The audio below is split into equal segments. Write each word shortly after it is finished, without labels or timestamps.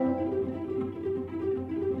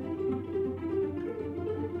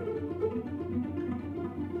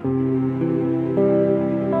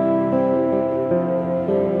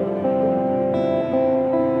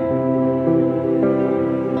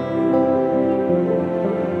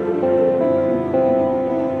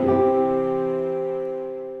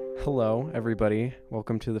everybody.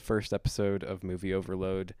 Welcome to the first episode of Movie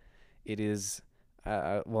Overload. It is,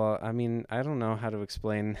 I don't know how to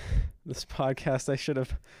explain this podcast. I should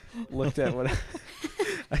have looked at what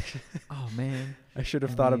Oh man, I should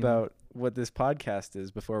have thought about what this podcast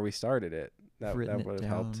is before we started it. That would have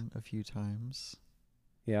helped a few times.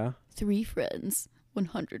 Yeah. 3 friends,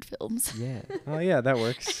 100 films. Yeah. Oh yeah, that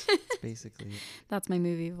works. It's basically. That's my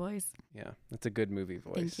movie voice. Yeah, that's a good movie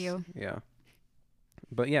voice. Thank you. Yeah.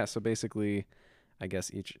 But yeah, so basically, I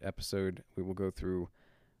guess each episode we will go through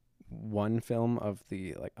one film of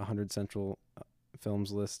the 100 central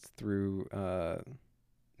films list through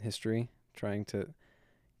history, trying to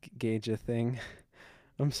gauge a thing.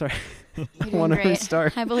 I'm sorry. I want to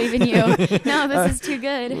restart. I believe in you. No, this is too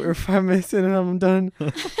good. We're 5 minutes in and I'm done.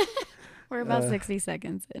 We're about 60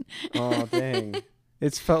 seconds in. Oh, dang.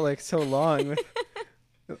 It's felt like so long.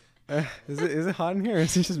 Is it hot in here or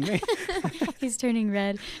is it just me? He's turning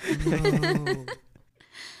red. No.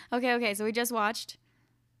 Okay. So we just watched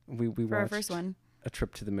We for watched our first one. A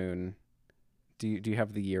Trip to the Moon. Do you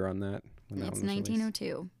have the year on that? When that It's one was released?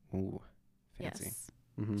 1902. Ooh, fancy. Yes.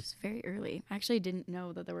 Mm-hmm. Just very early. I actually didn't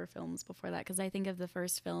know that there were films before that because I think of the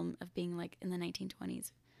first film of being like in the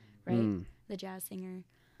 1920s, right? Mm. The Jazz Singer.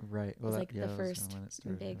 Right. was that- like the that was first when it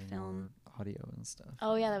started big having film. more audio and stuff.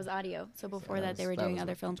 Oh yeah, that was audio. So before that that, they was- were that doing was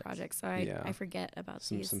other what film projects- projects. So Yeah. I forget about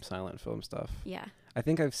Some these. silent film stuff. Yeah. I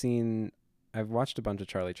think I've watched a bunch of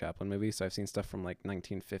Charlie Chaplin movies, so I've seen stuff from like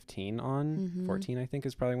 1915 on. Mhm. 14 I think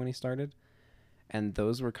is probably when he started. And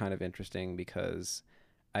those were kind of interesting because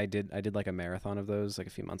I did like a marathon of those like a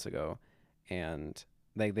few months ago, and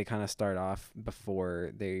they kind of start off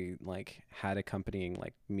before they like had accompanying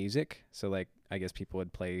like music. So like I guess people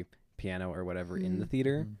would play piano or whatever in the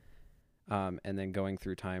theater. Mhm. And then going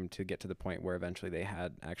through time to get to the point where eventually they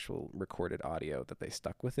had actual recorded audio that they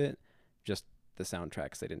stuck with it, just the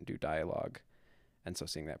soundtracks. They didn't do dialogue. And so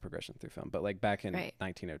seeing that progression through film. But like back in Right.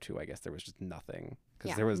 1902, I guess there was just nothing because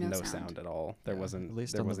Yeah, there was no no sound. sound at all. There Yeah, wasn't, at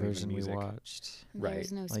least there on the wasn't even version we music. watched. There Right.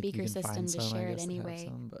 was no Like, speaker you can system find to some, I share it guess, that have anyway.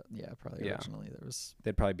 some, but yeah, probably Yeah. originally there was.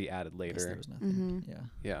 They'd probably be added I guess later. there was nothing. Mhm. Yeah.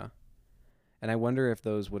 Yeah. And I wonder if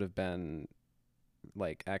those would have been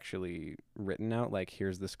like actually written out, like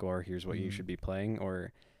here's the score, here's what you Mm. should be playing.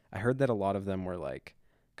 Or I heard that a lot of them were like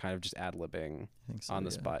kind of just ad-libbing I think so, on the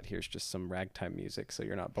yeah. spot. Here's just some ragtime music so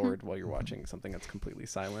you're not bored while you're watching something that's completely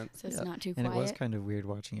silent. So it's Yeah. not too And quiet. it was kind of weird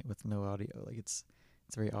watching it with no audio. Like it's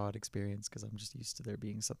a very odd experience because I'm just used to there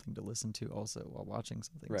being something to listen to also while watching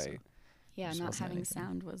something. So Right. yeah, just not wasn't having anything.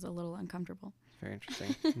 sound was a little uncomfortable. Very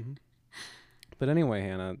interesting. Mhm. But anyway,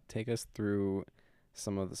 Hannah, take us through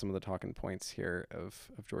some of the talking points here of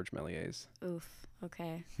George Méliès. Oof.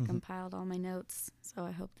 Okay. Compiled all my notes, so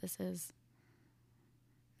I hope this is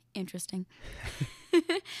interesting.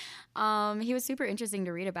 He was super interesting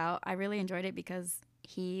to read about. I really enjoyed it because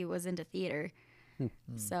he was into theater. Mm.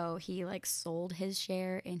 So he like sold his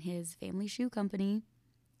share in his family shoe company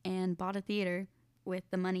and bought a theater with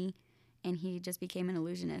the money, and he just became an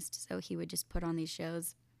illusionist. So he would just put on these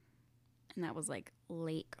shows, and that was like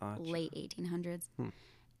late Gotcha. 1800s. Hmm.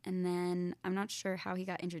 And then I'm not sure how he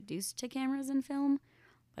got introduced to cameras and film,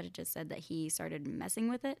 but it just said that he started messing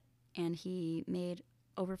with it, and he made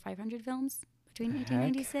over 500 films between The heck?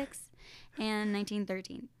 1896 and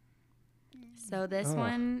 1913. So this Ugh.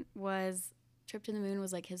 one was Trip to the Moon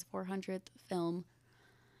was like his 400th film.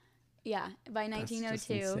 Yeah, by That's just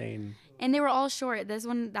 1902. insane. And they were all short. This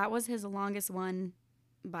one, that was his longest one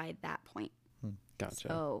by that point. Gotcha.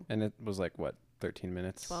 So And it was like what, 13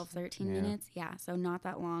 minutes? 12, 13 Yeah. minutes. Yeah, so not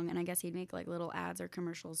that long. And I guess he'd make like little ads or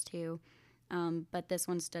commercials too. But this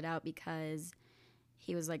one stood out because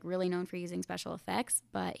he was like really known for using special effects,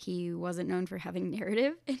 but he wasn't known for having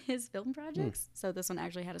narrative in his film projects. So this one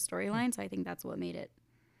actually had a storyline. So I think that's what made it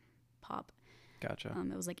pop. Gotcha.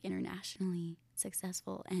 It was like internationally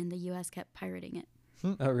successful, and the U.S. kept pirating it.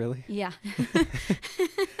 Oh, really? Yeah.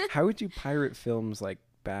 How would you pirate films like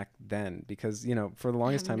back then? Because, you know, for the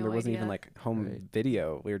longest have time, no there wasn't even idea. like home Right.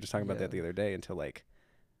 video. We were just talking about that Yeah. the other day until like,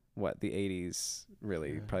 what, the 80s,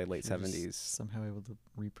 really, Yeah, probably late if you're just 70s. Somehow able to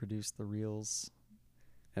reproduce the reels.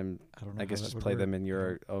 And I don't know. I guess how that just would play work. them in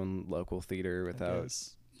your own local theater I without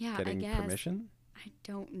guess. Yeah, getting I guess. permission. I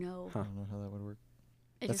don't know. Huh. I don't know how that would work.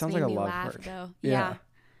 It That just sounds made like a me lot of laugh, work. though. Yeah. Yeah.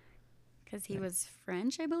 Because he Yeah. was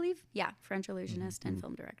French, I believe. Yeah, French illusionist and Mhm.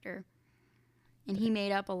 film director. And he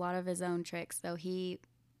made up a lot of his own tricks. So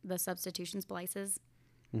the substitution splices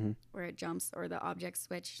Mm-hmm. where it jumps or the object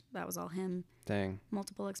switch, that was all him. Dang.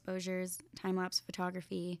 Multiple exposures, time-lapse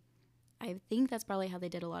photography. I think that's probably how they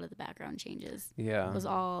did a lot of the background changes. Yeah. It was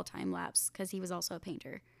all time-lapse because he was also a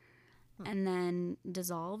painter. And then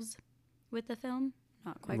dissolves with the film.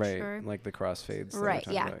 not quite right, sure. like the crossfades. that we're Right,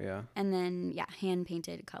 talking yeah. about, yeah. And then, yeah, hand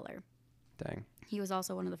painted color. Dang. He was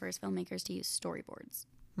also one of the first filmmakers to use storyboards.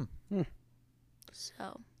 Hmm.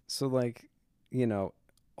 So So like, you know,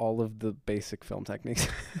 all of the basic film techniques.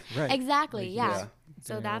 Right. exactly, Like, yeah. yeah.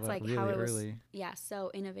 So doing all that's that like really how it was. early. Yeah, so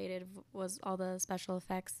innovative was all the special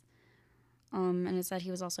effects. And it said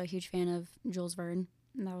he was also a huge fan of Jules Verne.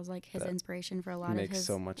 And that was like his That inspiration for a lot of makes his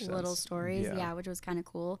so much little sense. stories. Yeah. Yeah, which was kind of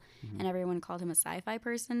cool. Mhm. And everyone called him a sci-fi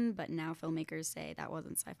person, but now filmmakers say that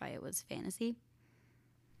wasn't sci-fi, it was fantasy.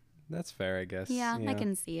 That's fair, I guess. Yeah, I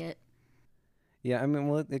can see it. Yeah, I mean,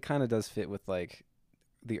 well, it kind of does fit with like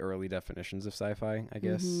the early definitions of sci-fi, I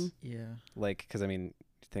guess. Mhm. Yeah. Like, because I mean,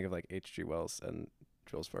 think of like H.G. Wells and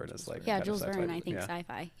Jules Verne as Jules like Verne. Yeah, kind of Jules sci-fi, Verne, I but think yeah.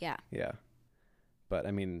 sci-fi. Yeah. Yeah, but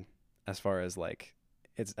I mean, as far as like,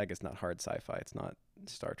 it's I guess not hard sci-fi. It's not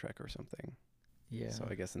Star Trek or something. Yeah. So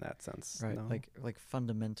I guess in that sense, Right. no. Like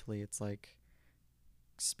fundamentally, it's like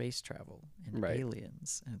space travel and Right.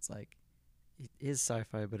 aliens, and it's like it is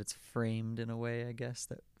sci-fi, but it's framed in a way, I guess,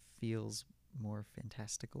 that feels more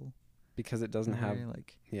fantastical. because it in doesn't a have. way,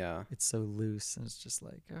 like Yeah, it's so loose, and it's just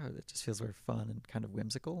like it just feels very fun and kind of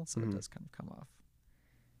whimsical. So Mhm. it does kind of come off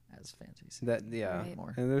as fantasy. that yeah. Right.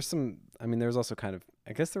 More. And there's some. I mean, there's also kind of.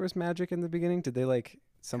 I guess there was magic in the beginning. Did they like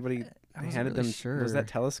somebody I they wasn't handed really them? sure. Was that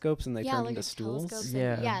telescopes and they yeah, turned like into a stools? telescopes.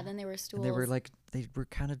 Yeah. And, yeah, then they were stools. And they were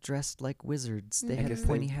kind of dressed like wizards. They I had guess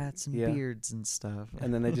pointy they- hats and yeah. beards and stuff.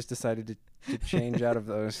 And then they just decided to change out of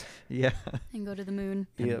those. yeah. and go to the moon.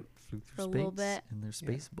 And Yep. flew through For a space little bit. in their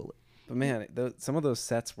space bullet. But man, some of those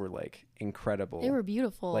sets were like incredible. They were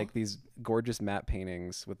beautiful. like these gorgeous matte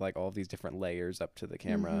paintings with like all of these different layers up to the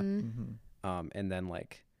camera, Mhm. Mm-hmm. and then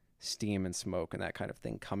like steam and smoke and that kind of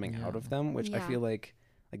thing coming out of Yeah. them, which I Yeah. feel like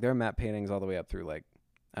there are matte paintings all the way up through like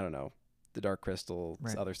I don't know, the Dark Crystal,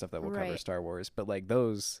 Right. other stuff that we'll cover, Right. Star Wars, but like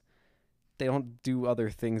those. They don't do other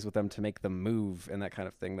things with them to make them move and that kind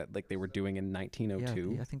of thing that like they were doing in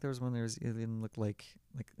 1902. Yeah, I think there was one. There was it even looked like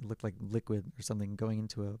it looked like liquid or something going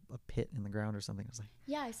into a pit in the ground or something. I was like,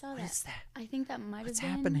 Yeah, I saw what that. is that? I think that might What's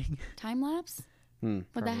have been happening? time lapse. Hmm.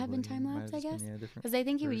 Would that have been Probably. time Might lapse? have I just guess been, yeah, different because I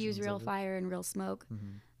think he would use versions real of it. fire and real smoke.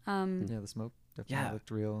 Mhm. Yeah, the smoke definitely Yeah. looked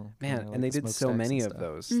real. Man, kinda like and they the did so smokestacks many and of stuff.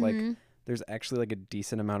 those. Like Mhm. there's actually like a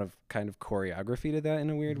decent amount of kind of choreography to that in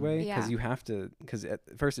a weird Mhm. way because Yeah. you have to because at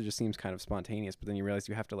first it just seems kind of spontaneous, but then you realize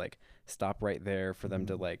you have to like stop right there for them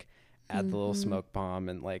to Mhm. like add the little Mhm. smoke bomb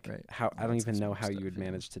and like Right. how I don't Lots of even know smoke how you stuff, would yeah.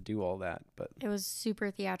 manage to do all that, but It was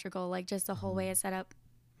super theatrical, like just the whole way it set up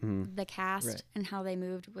mhm. the cast Right. and how they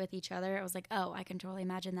moved with each other. I was like, oh, I can totally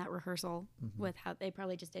imagine that rehearsal Mhm. with how they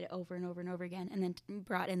probably just did it over and over and over again, and then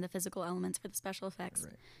brought in the physical elements for the special effects.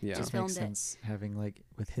 Right. yeah, Just It makes filmed it. sense having like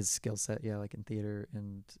with his skill set, yeah, like in theater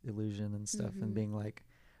and illusion and stuff, Mhm. and being like,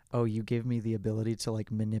 oh, you gave me the ability to like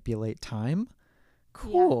manipulate time.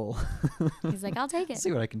 Cool. He's like, I'll take it.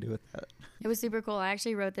 See what I can do with that. It was super cool. I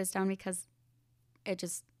actually wrote this down because it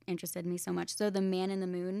just interested me so much. So the man in the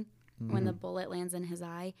moon, when the Mhm. bullet lands in his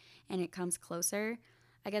eye and it comes closer,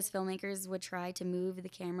 I guess filmmakers would try to move the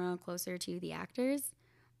camera closer to the actors,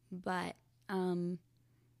 but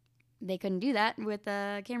they couldn't do that with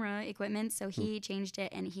the camera equipment. So he changed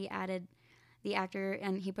it and he added the actor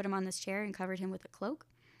and he put him on this chair and covered him with a cloak.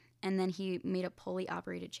 And then he made a pulley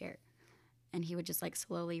operated chair. And he would just like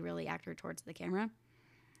slowly really actor towards the camera.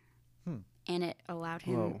 And it allowed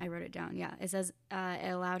him, Whoa. I wrote it down, yeah. It says it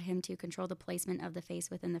allowed him to control the placement of the face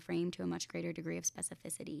within the frame to a much greater degree of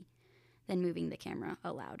specificity than moving the camera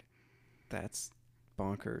allowed. That's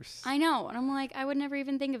bonkers. I know. And I'm like, I would never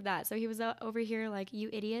even think of that. So he was over here like, you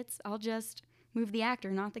idiots, I'll just move the actor,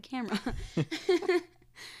 not the camera.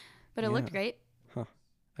 But it looked Yeah. great.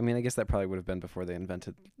 I mean, I guess that probably would have been before they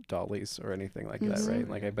invented dollies or anything like that, Mhm. right?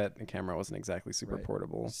 Like, I bet a camera wasn't exactly super Right.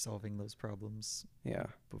 portable. Solving those problems Yeah,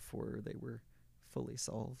 before they were fully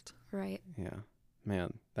solved. Right. yeah.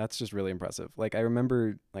 Man, that's just really impressive. Like, I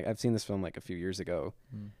remember, like, I've seen this film like a few years ago,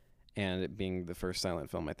 and it being the first silent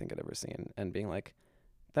film I think I'd ever seen, and being like,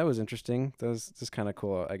 that was interesting. That was just kind of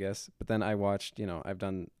cool, I guess. But then I watched,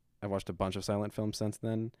 I watched a bunch of silent films since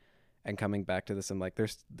then, and coming back to this, I'm like,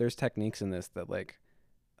 there's techniques in this that like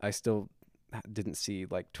I still didn't see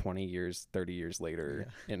like 20 years, 30 years later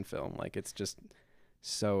in film. Like it's just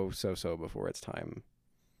so before its time.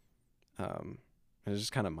 It's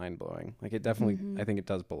just kind of mind blowing. Like it definitely, Mhm. I think it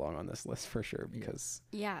does belong on this list for sure Yeah. because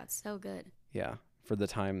Yeah, it's so good. yeah, for the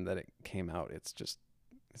time that it came out, it's just,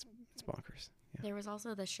 it's bonkers. Yeah. There was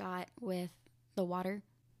also the shot with the water.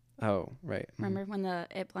 Oh, right. Mhm. Remember when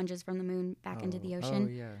it plunges from the moon back into the Oh,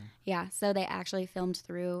 ocean? yeah. Yeah, so they actually filmed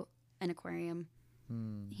through an aquarium.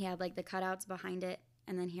 Hmm. He had like the cutouts behind it,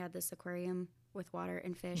 and then he had this aquarium with water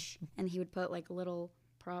and fish, and he would put like little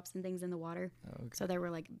props and things in the water. Oh, okay. So there were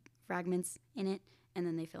like fragments in it, and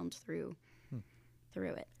then they filmed through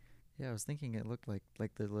it. Yeah, I was thinking it looked like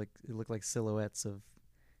it looked like silhouettes of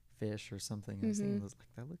fish or something. I was thinking, I was like,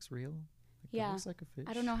 that looks real. Like, Yeah. that looks like a fish.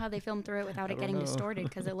 I don't know how they filmed through it without I it don't getting know. distorted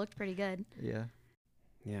because it looked pretty good. Yeah.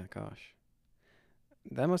 Yeah, gosh.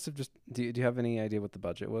 That must have just. Do you have any idea what the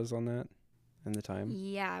budget was on that in the time?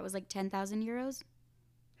 Yeah, it was like 10,000 euros,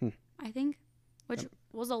 Hmm. I think, which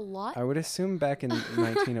was a lot. I would assume back in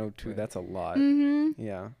 1902, Right. that's a lot. Mm-hmm.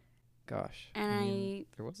 Yeah. Gosh. And I mean,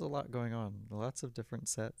 there was a lot going on. Lots of different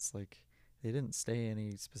sets. Like, they didn't stay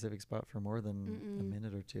any specific spot for more than a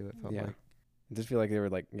minute or two. It felt Yeah. like. I just feel like they were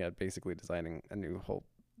like, basically designing a new whole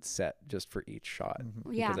set just for each shot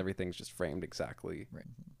Mhm. Yeah. because everything's just framed exactly.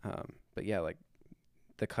 Right. But yeah, like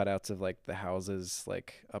the cutouts of like the houses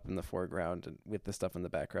like up in the foreground and with the stuff in the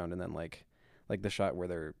background, and then like the shot where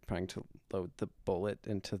they're trying to load the bullet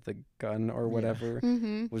into the gun or Yeah. whatever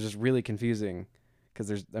Mm-hmm. was just really confusing because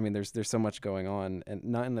there's so much going on, and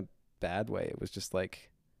not in a bad way. It was just like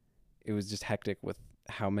it was just hectic with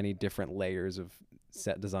how many different layers of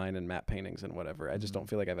set design and matte paintings and whatever. I just Mhm. don't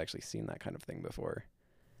feel like I've actually seen that kind of thing before.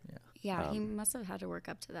 Yeah, he Um, must have had to work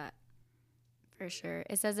up to that for sure.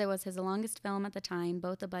 It says it was his longest film at the time.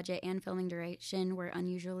 Both the budget and filming duration were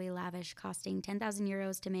unusually lavish, costing 10,000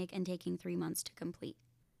 euros to make and taking 3 months to complete.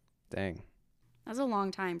 Dang. That's a long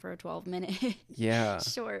time for a 12-minute Yeah.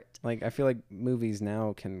 short. Like I feel like movies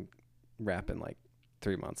now can wrap in like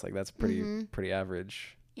 3 months. Like that's pretty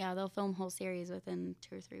average. Yeah, they'll film whole series within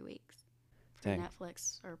 2 or 3 weeks for Dang.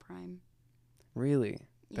 Netflix or Prime. Really?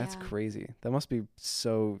 That's Yeah. crazy. That must be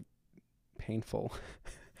so painful.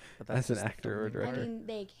 But As an just the actor or filming director. I part. mean,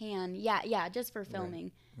 they can. Yeah, just for Right.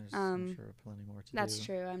 filming. There's, um, I'm sure, plenty more to That's do.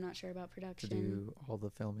 true. I'm not sure about To production. do all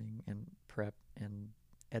the filming and prep and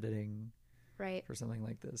editing Right. for something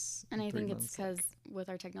like this. And in I 3 think it's months. because with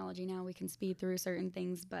our technology now, we can speed through certain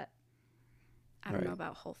things, but I don't know Right.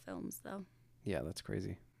 about whole films, though. Yeah, that's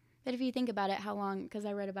crazy. But if you think about it, how long, because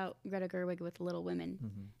I read about Greta Gerwig with Little Women,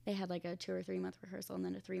 Mhm. they had like a 2 or 3 month rehearsal and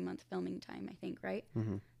then a 3-month filming time, I think, right?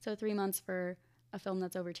 Mm-hmm. So 3 months for a film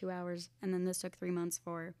that's over 2 hours, and then this took 3 months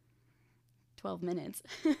for 12 minutes.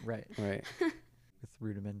 Right. Right. With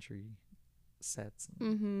rudimentary sets and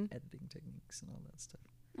Mm-hmm. editing techniques and all that stuff.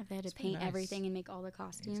 If they had to It's very paint nice. everything and make all the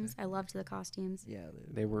costumes. Exactly. I loved the costumes. Yeah,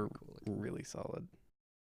 They were cool looking. really solid.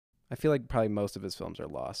 I feel like probably most of his films are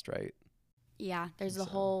lost, right? Yeah, there's the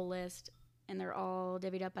So- whole list, and they're all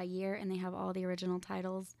divvied up by year, and they have all the original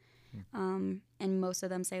titles. And most of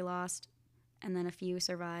them say lost, and then a few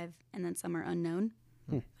survive, and then some are unknown.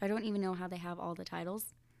 Hmm. I don't even know how they have all the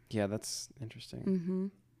titles. Yeah, that's interesting. Mm-hmm.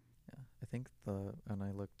 Yeah, I think when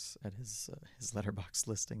I looked at his letterbox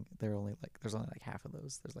listing, there's only like half of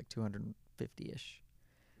those. There's like 250-ish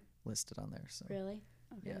listed on there. So Really?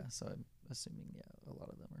 Okay. yeah, so I'm assuming a lot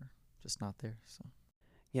of them are just not there. So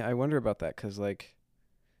Yeah, I wonder about that because, like,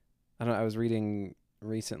 I don't know. I was reading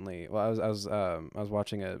recently. Well, I was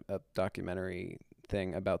watching a documentary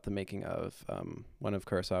thing about the making of one of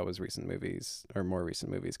Kurosawa's more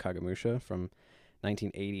recent movies, Kagemusha from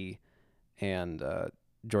 1980, and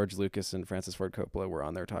George Lucas and Francis Ford Coppola were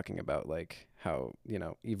on there talking about like how, you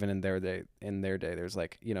know, even in their day, there's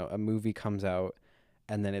like, you know, a movie comes out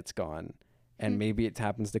and then it's gone. And Mhm. maybe it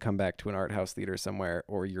happens to come back to an art house theater somewhere,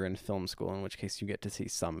 or you're in film school, in which case you get to see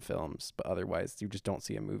some films, but otherwise you just don't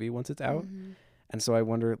see a movie once it's out. Mhm. And so I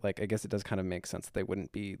wonder, like, I guess it does kind of make sense that they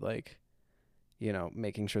wouldn't be like, you know,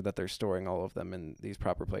 making sure that they're storing all of them in these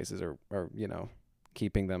proper places, or you know,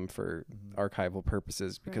 keeping them for archival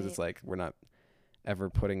purposes, because it's Right. like we're not ever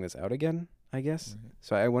putting this out again, I guess. Right.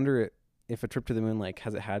 So I wonder if A Trip to the Moon, like,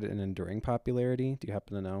 has it had an enduring popularity? Do you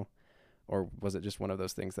happen to know? Or was it just one of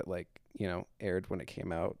those things that, like, you know, aired when it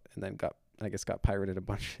came out and then got pirated a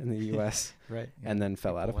bunch in the US right, and then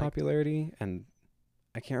fell out of people liked it. popularity? And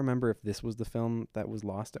I can't remember if this was the film that was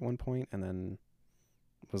lost at one point and then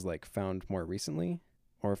was like found more recently,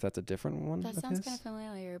 or if that's a different one. That of sounds his. kind of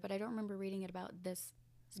familiar, but I don't remember reading it about this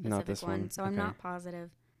specific Not this one, so I'm okay. not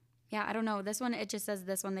positive. Yeah, I don't know. This one, it just says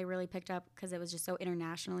this one they really picked up because it was just so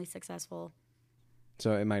internationally successful.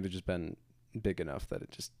 So it might have just been big enough that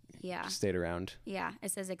it just Yeah. stayed around. Yeah,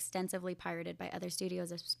 it says extensively pirated by other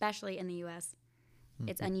studios, especially in the U.S. Hmm.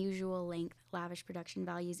 Its unusual length, lavish production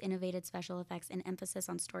values, innovative special effects, and emphasis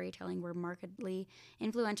on storytelling were markedly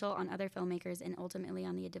influential on other filmmakers and ultimately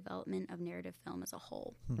on the development of narrative film as a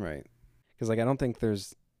whole. Right. Because, like, I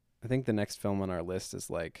think the next film on our list is,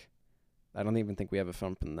 like, I don't even think we have a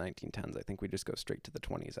film from the 1910s. I think we just go straight to the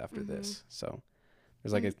 20s after Mhm. this. So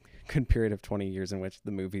there's, like, a good period of 20 years in which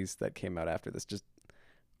the movies that came out after this just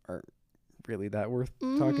are really that worth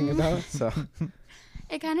talking about. So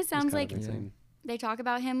It kind of it's sounds kind like of insane. they talk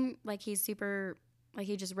about him like he's super, like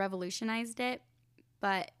he just revolutionized it,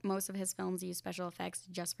 but most of his films use special effects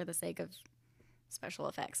just for the sake of special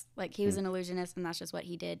effects. Like he was an illusionist and that's just what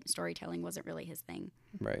he did. Storytelling wasn't really his thing.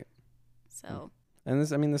 Right. So And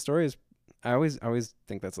this, I mean, the story is, I always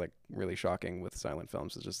think that's like really shocking with silent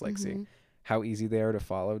films, is just like seeing how easy they are to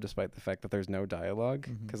follow despite the fact that there's no dialogue.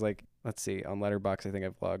 Because like, let's see, on Letterboxd, I think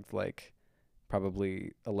I've logged like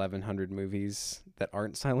probably 1,100 movies that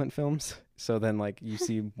aren't silent films. So then like you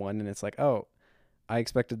see one and it's like, oh, I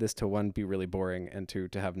expected this to, one, be really boring, and two,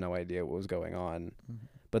 to have no idea what was going on.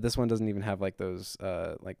 But this one doesn't even have like those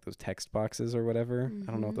text boxes or whatever.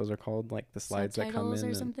 I don't know what those are called, like the slides that come subtitles in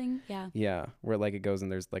or something. Yeah. yeah, where like it goes and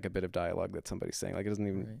there's like a bit of dialogue that somebody's saying. Like it doesn't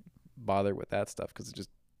even bother with that stuff because it just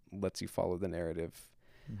lets you follow the narrative.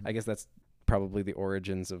 I guess that's probably the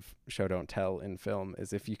origins of show don't tell in film,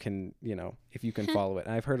 is if you can, if you can follow it.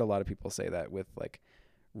 And I've heard a lot of people say that with like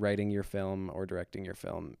writing your film or directing your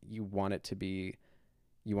film, you want to be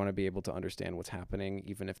able to understand what's happening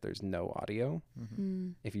even if there's no audio.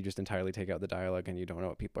 If you just entirely take out the dialogue and you don't know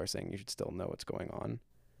what people are saying, you should still know what's going on.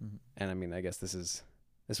 And I mean, I guess this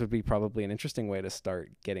would be probably an interesting way to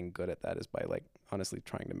start getting good at that, is by like honestly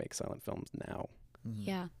trying to make silent films now.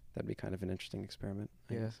 Yeah. That'd be kind of an interesting experiment,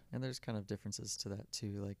 I guess. And there's kind of differences to that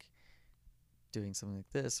too, like doing something like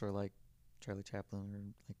this or like Charlie Chaplin or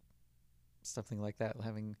like something like that,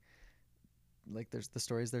 having like there's the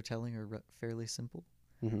stories they're telling are fairly simple,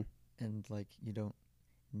 and like you don't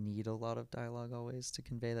need a lot of dialogue always to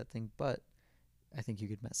convey that thing, but I think you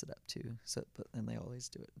could mess it up too. So, and they always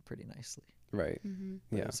do it pretty nicely. Right.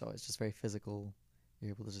 But Yeah. it's always just very physical.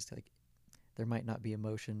 You're able to just like, there might not be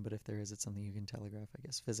emotion, but if there is, it's something you can telegraph, I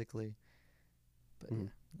guess, physically. But yeah, no,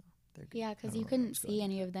 they're good. Yeah, I because don't you know where I couldn't was going see with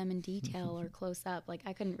any that. of them in detail or close up. Like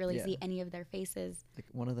I couldn't really see any of their faces. Like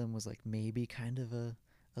one of them was like maybe kind of a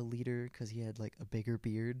leader because he had like a bigger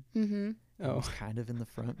beard. Mm-hmm. And was kind of in the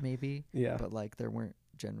front maybe. Yeah. But like there weren't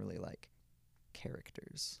generally like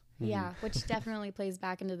characters. Yeah, which definitely plays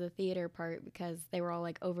back into the theater part because they were all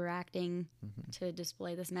like overacting to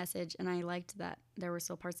display this message, and I liked that there were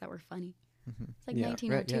still parts that were funny. It's like Yeah.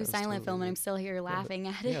 1902 Right, yeah, it was silent totally film, and I'm like- still here laughing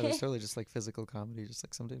at it. Yeah, there's totally just like physical comedy. Just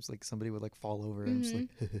like sometimes like somebody would like fall over and just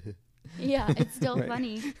like Yeah, it's still Right.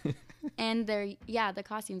 funny. And the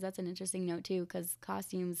costumes, that's an interesting note too, because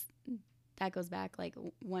costumes, that goes back like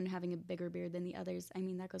one having a bigger beard than the others. I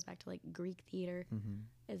mean, that goes back to like Greek theater,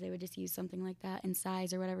 as they would just use something like that in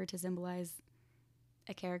size or whatever to symbolize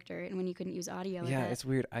a character. And when you couldn't use audio, Yeah, it's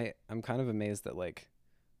weird. I'm kind of amazed that like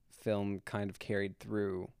film kind of carried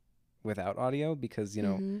through without audio, because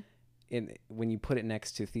when you put it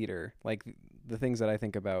next to theater, like the things that I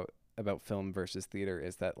think about film versus theater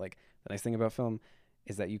is that like the nice thing about film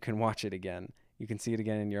is that you can watch it again. You can see it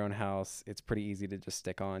again in your own house. It's pretty easy to just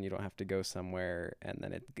stick on. You don't have to go somewhere, and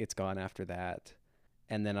then it's gone after that.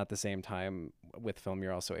 And then at the same time with film,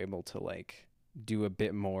 you're also able to like do a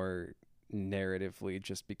bit more narratively,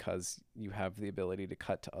 just because you have the ability to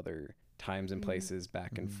cut to other times and places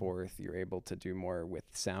back and forth. You're able to do more with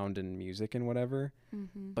sound and music and whatever.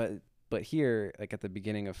 But here, like at the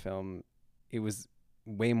beginning of film, it was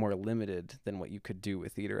way more limited than what you could do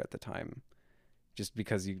with theater at the time, just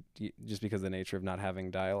because the nature of not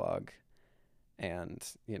having dialogue and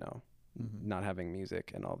not having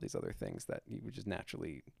music and all these other things that you would just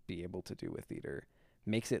naturally be able to do with theater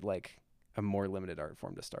makes it like a more limited art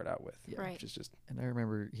form to start out with. Right. Which is just And I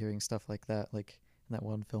remember hearing stuff like that, like in that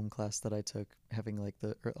one film class that I took, having like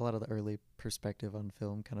a lot of the early perspective on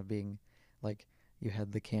film kind of being like, you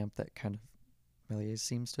had the camp that kind of Méliès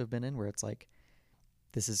seems to have been in, where it's like,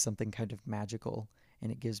 this is something kind of magical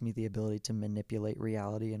and it gives me the ability to manipulate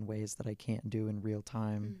reality in ways that I can't do in real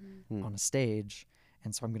time on a stage.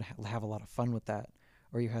 And so I'm going to have a lot of fun with that.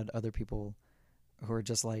 Or you had other people who are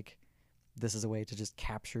just like, this is a way to just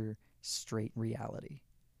capture straight reality.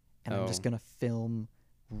 And I'm just going to film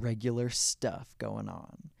regular stuff going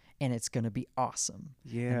on. And it's going to be awesome.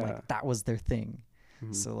 yeah. And like that was their thing.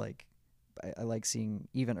 So like, I like seeing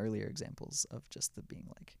even earlier examples of just the being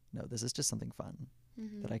like, no, this is just something fun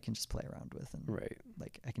that I can just play around with. And Right.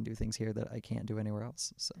 like I can do things here that I can't do anywhere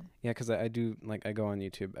else. So Yeah, because I do, like, I go on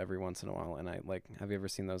YouTube every once in a while, and I like, have you ever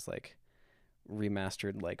seen those like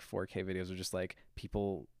remastered like 4K videos of just like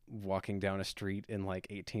people walking down a street in like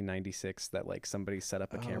 1896 that like somebody set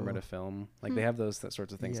up a camera to film? Like they have those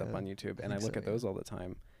sorts of things up Yeah, on YouTube, I and I think look so, at yeah. those all the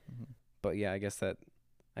time. But yeah, I guess it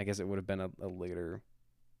would have been a later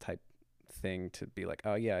type thing to be like,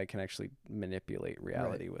 oh yeah, I can actually manipulate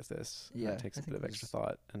reality with this. And Yeah, that takes I a bit think of extra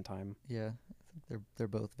thought and time. yeah, I think they're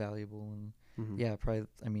both valuable. And Mhm. yeah, probably,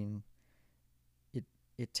 I mean,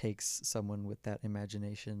 it takes someone with that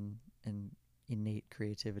imagination and innate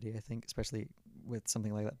creativity, I think, especially with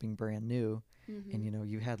something like that being brand new. Mm-hmm. And, you know,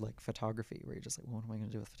 you had like photography where you're just like, well, what am I going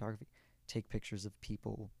to do with photography? Take pictures of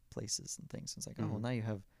people, places, and things. It's like, oh, well, Mhm. now you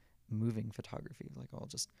have moving photography. Like, I'll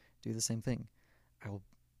just do the same thing. I'll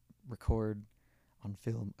record on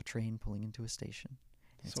film a train pulling into a station.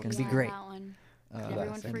 And it's So going to be Yeah, great. that one. Everyone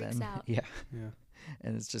and freaks then- out. Yeah. Yeah.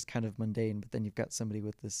 And it's just kind of mundane. But then you've got somebody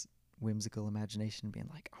with this whimsical imagination being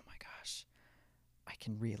like, oh my gosh, I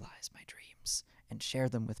can realize my dreams and share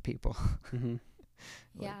them with people. Mm-hmm.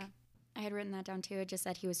 Yeah. I had written that down too. It just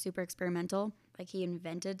said he was super experimental. Like he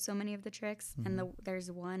invented so many of the tricks. And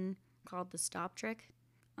there's one called the stop trick,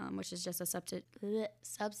 which is just a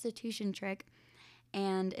substitution trick.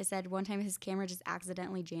 And it said one time his camera just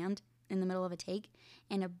accidentally jammed in the middle of a take,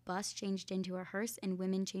 and a bus changed into a hearse, and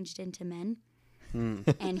women changed into men.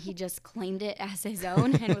 And he just claimed it as his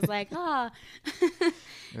own and was like,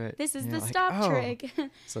 Right. this is And the you're like, stop "Oh." trick.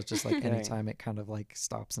 So it's just like Dang. anytime it kind of like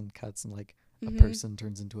stops and cuts and like a Mhm. person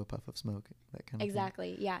turns into a puff of smoke, that kind of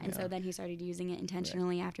Exactly. Yeah. And Yeah. so then he started using it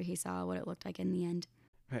intentionally after he saw what it looked like in the end.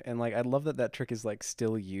 Right, and like I love that trick is like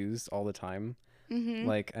still used all the time. Mm-hmm.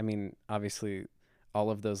 Like I mean, obviously, all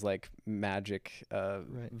of those like magic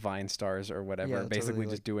Right. Vine stars or whatever, Yeah, are basically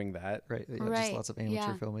totally, just doing that. Right. Yeah, Right, just lots of amateur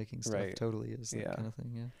yeah. filmmaking stuff. Right. Totally is that Yeah. kind of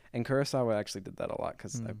thing. Yeah. And Kurosawa actually did that a lot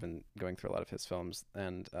because Mm. I've been going through a lot of his films,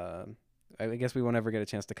 and I guess we won't ever get a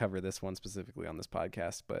chance to cover this one specifically on this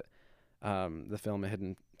podcast, but the film A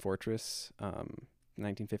Hidden Fortress,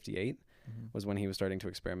 1958, was when he was starting to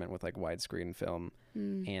experiment with like widescreen film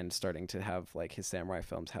Mm. and starting to have like his samurai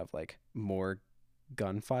films have like more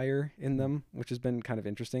gunfire in them, which has been kind of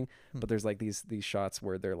interesting. Hmm. But there's like these shots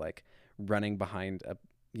where they're like running behind a,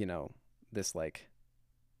 you know, this like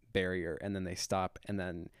barrier, and then they stop, and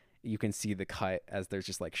then you can see the cut as they're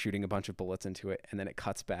just like shooting a bunch of bullets into it, and then it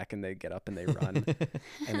cuts back and they get up and they run.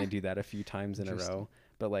 And they do that a few times in a Interesting. row.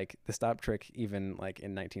 But like the stop trick, even like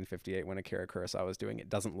in 1958 when Akira Kurosawa was doing it,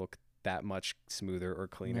 doesn't look that much smoother or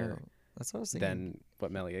cleaner No, that's what I was thinking. than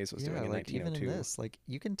what Méliès was doing in like even 1902. in this, like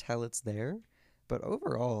you can tell it's there, but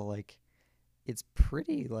overall, like it's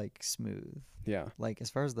pretty like smooth. Yeah. Like as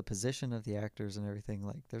far as the position of the actors and everything,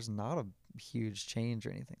 like there's not a huge change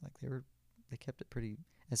or anything. Like they kept it pretty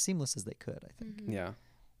as seamless as they could, I think. Mhm. Yeah.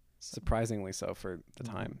 So, Surprisingly so for the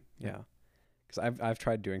Mhm. time. Yeah. Yeah. Because I've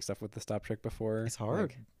tried doing stuff with the stop trick before. it's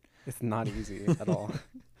hard. Like, it's not easy at all.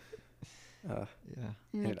 Yeah. And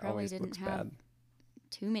And they it probably always didn't looks have bad.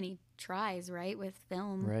 too many tries, right, with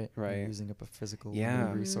film. Right. You're Right. using up a physical Yeah.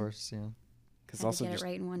 Mhm. resource. Yeah. Because Had to also get it just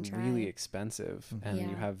right in one try. really expensive, Mhm. and you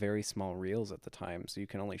Yeah. have very small reels at the time, so you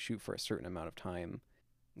can only shoot for a certain amount of time.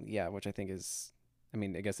 Yeah, which I think is, I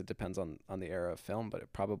mean, I guess it depends on the era of film, but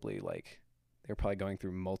it probably like they're probably going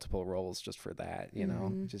through multiple rolls just for that, you know,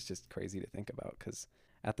 Mhm. which is just crazy to think about. Because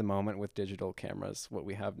at the moment with digital cameras, what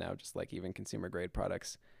we have now, just like even consumer grade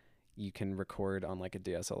products, you can record on like a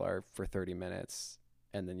DSLR for 30 minutes,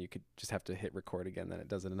 and then you could just have to hit record again, then it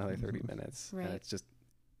does it another 30 Mhm. minutes, Right. and it's just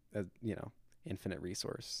a, you know, infinite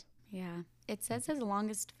resource. Yeah. It says his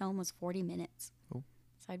longest film was 40 minutes. Oh.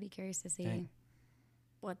 So I'd be curious to see Dang.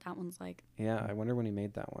 what that one's like. Yeah, I wonder when he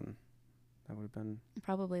made that one. That would have been,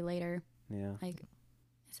 Probably later. yeah. Like, it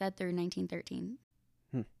said through 1913.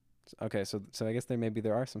 Okay, so I guess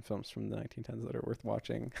there are some films from the 1910s that are worth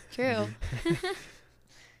watching. True. At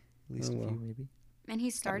least Oh, a well. few, maybe. And he gotta be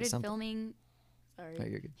started something. filming. Sorry. Oh,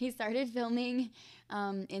 you're good. He started filming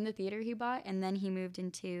in the theater he bought, and then he moved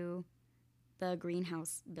into the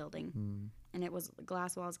greenhouse building. Mm. And it was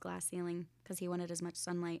glass walls, glass ceiling, because he wanted as much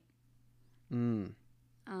sunlight. Mm.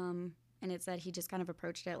 And it said he just kind of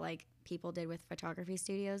approached it like people did with photography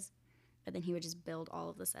studios, but then he would just build all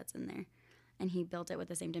of the sets in there. And he built it with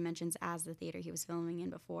the same dimensions as the theater he was filming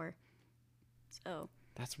in before. So,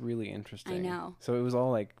 That's really interesting. know. So it was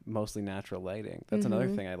all like mostly natural lighting. That's another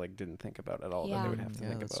Mhm. thing I like didn't think about at all that Yeah. they would have to yeah,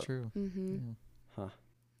 think that's about. true. mm-hmm. Yeah.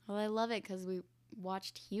 Well, I love it because we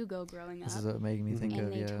watched Hugo growing This up. is what made me think And of,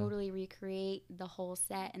 they yeah. totally recreate the whole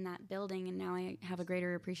set in that building, and now I have a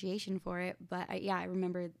greater appreciation for it. But I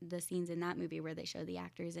remember the scenes in that movie where they show the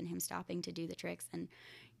actors and him stopping to do the tricks, and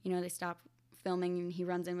they stop filming and he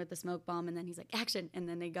runs in with the smoke bomb, and then he's like action, and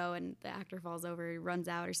then they go and the actor falls over, runs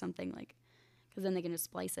out or something, like, because then they can just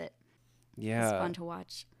splice it. Yeah. It's fun to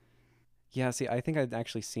watch. Yeah, see, I think I'd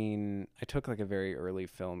actually I took like a very early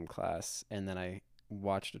film class, and then I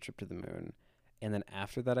watched A Trip to the Moon. And then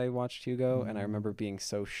after that I watched Hugo, and I remember being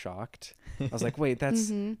so shocked. I was like, wait, that's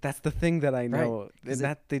the thing that I know. And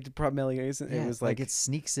that they brought Méliès, and Yeah, it was like like it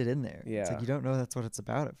sneaks it in there. It's Yeah. like you don't know that's what it's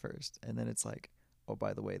about at first. And then it's like, oh,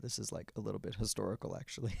 by the way, this is like a little bit historical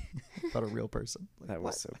actually about a real person. Like, That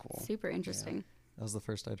what? was so cool. Super interesting. That was the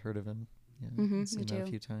first I'd heard of him. Yeah, Mhm, I've seen me that a too.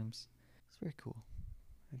 few times. It's very cool.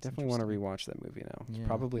 I definitely want to rewatch that movie now. It's Yeah.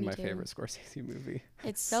 probably Me my too. favorite Scorsese movie.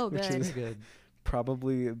 It's so Which good. is- Very good.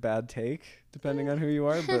 Probably a bad take, depending on who you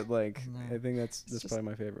are, but like No. I think that's It's just- probably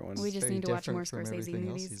my favorite one. We It's just very need to watch more different from Scorsese everything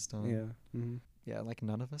else movies. he's done. Yeah. Hmm. Yeah, like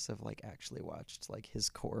none of us have like actually watched like his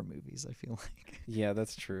core movies, I feel like. Yeah,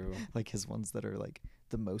 that's true. Like his ones that are like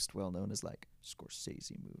the most well known as like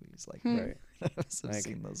Scorsese movies. Like Hmm. Right. none of us have Like,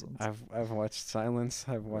 seen those ones. I've watched Silence.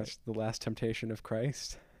 I've Right. watched The Last Temptation of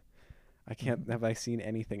Christ. I can't. Mhm. Have I seen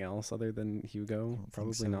anything else other than Hugo? don't think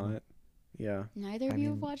Probably so. not. Yeah. Neither of I you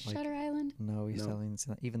have mean, watched like- Shutter Island? No, we No. still haven't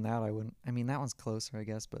seen that. Even that I wouldn't. I mean, that one's closer, I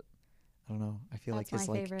guess, but I don't know. I feel like That's his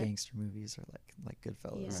my like favorite. gangster movies are like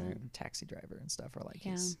Goodfellas Yeah. Right. and Taxi Driver and stuff are like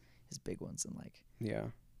Yeah. his big ones, and like Yeah.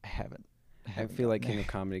 I haven't. I haven't feel like gotten King of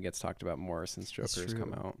there. Comedy gets talked about more since It's Joker's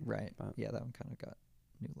come true. out. Right. but- Yeah, that one kind of got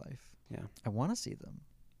new life. Yeah. I want to see them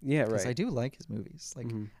Yeah. because Right. I do like his movies. Like,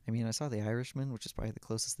 Mhm. I mean, I saw The Irishman, which is probably the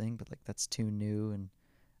closest thing, but like that's too new, and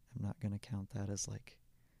I'm not gonna count that as like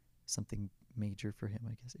something major for him.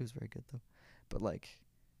 I guess it was very good though, but like,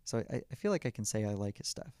 so I feel like I can say I like his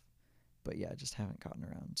stuff, but yeah, I just haven't gotten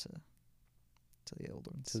around to the old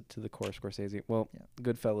ones. to the core Scorsese. Well, Yeah.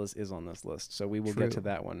 Goodfellas is on this list, so we will get to True.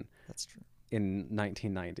 that one That's true. in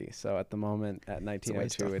 1990. So at the moment, at It's a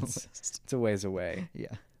ways 1902, down the it's list. it's a ways away.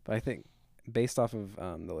 Yeah. But I think based off of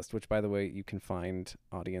the list, which by the way you can find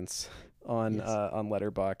audience on Yes. on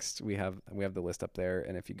Letterboxd, we have the list up there,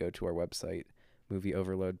 and if you go to our website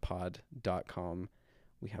movieoverloadpod.com,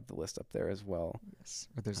 we have the list up there as well. Yes.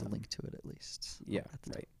 Or there's a Um, link to it at least. Yeah, at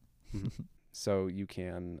the right. top. Mhm. So you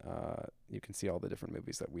can see all the different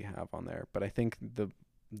movies that we have on there. But I think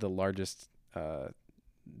the largest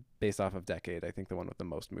based off of decade, I think the one with the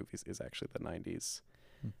most movies is actually the 90s,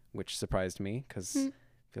 Hmm. which surprised me because Hmm.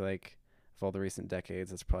 I feel like of all the recent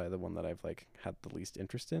decades, it's probably the one that I've like had the least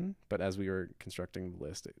interest in. But as we were constructing the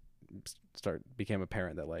list, it became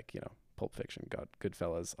apparent that like, you know, Pulp Fiction,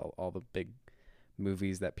 Goodfellas, all the big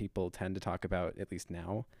movies that people tend to talk about, at least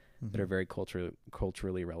now, that are Mhm. very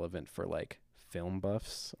culturally relevant for like film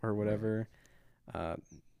buffs or whatever,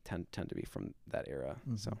 tend to be from that era.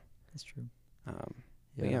 So, Mhm. That's true.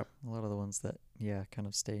 but Yeah, yeah. a lot of the ones that kind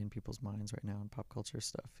of stay in people's minds right now in pop culture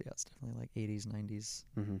stuff. Yeah, it's definitely like 80s, 90s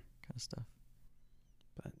hmm kind of stuff.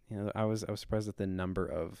 but you know, I was surprised at the number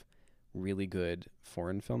of really good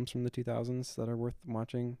foreign films from the 2000s that are worth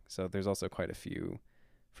watching. So there's also quite a few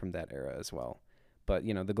from that era as well. But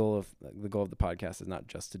you know, the goal of the podcast is not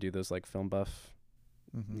just to do those like film buff,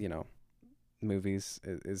 Mm-hmm. you know, movies.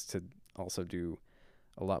 Is to also do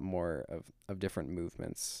a lot more of different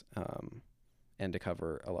movements, and to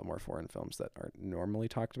cover a lot more foreign films that aren't normally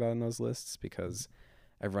talked about in those lists, because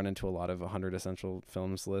I've run into a lot of 100 essential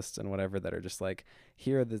films lists and whatever that are just like,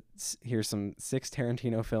 here's some 6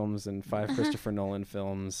 Tarantino films and 5 Christopher Nolan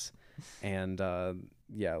films, and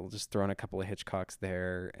yeah, we'll just throw in a couple of Hitchcocks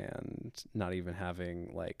there, and not even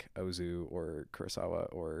having like Ozu or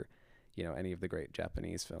Kurosawa or, you know, any of the great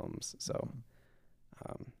Japanese films. So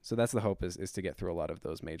so that's the hope, is to get through a lot of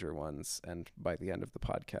those major ones, and by the end of the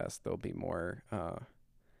podcast there'll be more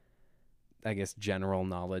I guess general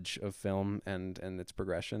knowledge of film and its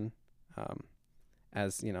progression.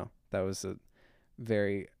 As you know, that was a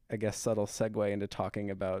very, I guess, subtle segue into talking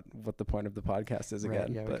about what the point of the podcast is Right,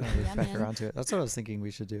 again. yeah, we But kind of loop Yeah, back man. around to it. That's what I was thinking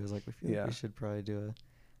we should do. Is like we feel like Yeah. we should probably do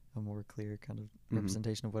a more clear kind of Mhm.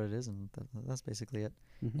 representation of what it is, and that's basically it.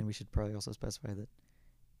 Mhm. And we should probably also specify that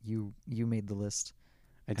you made the list.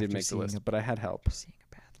 I did after make the seeing list, a- but I had help. After seeing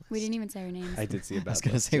a bad list. We didn't even say our names. I did see a I bad was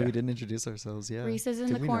gonna list, say yeah. we didn't introduce ourselves. Yeah. Reese is in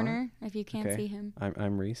Did the we not? corner if you can't Okay. see him.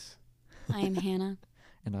 I'm Reese. I am Hannah.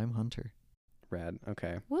 And I'm Hunter. Rad.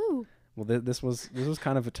 Okay. Woo. Well, this was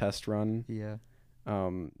kind of a test run. Yeah.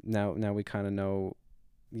 Now we kind of know,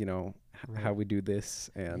 you know, how Right. we do this,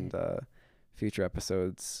 and future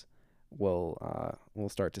episodes we'll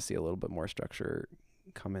start to see a little bit more structure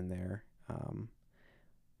come in there.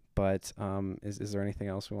 But is there anything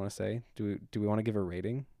else we want to say? Do we want to give a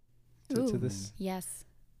rating to Ooh. this? Yes.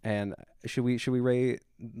 And should we rate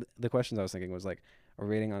the questions I was thinking was like a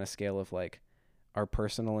rating on a scale of like our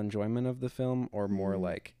personal enjoyment of the film, or more Mm.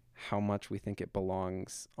 like how much we think it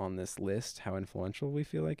belongs on this list, how influential we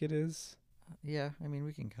feel like it is? Yeah, I mean,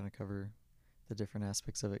 we can kind of cover the different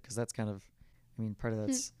aspects of it, because that's kind of, I mean, part of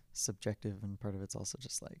that's subjective, and part of it's also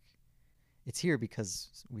just like, it's here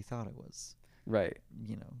because we thought it was, Right.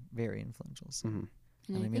 you know, very influential. So, Mm-hmm. And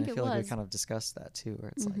and I I mean, think I it feel like we was. kind of discussed that too, where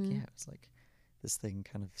it's like, Mhm. yeah, it's like this thing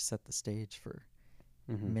kind of set the stage for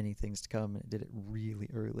Mm-hmm. many things to come, and it did it really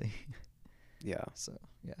early. Yeah. So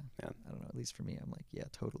yeah, Man. I don't know. At least for me, I'm like, yeah,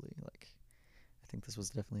 totally. Like, I think this was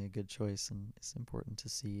definitely a good choice, and it's important to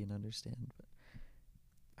see and understand. But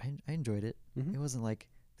I enjoyed it. Mhm. It wasn't like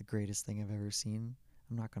the greatest thing I've ever seen.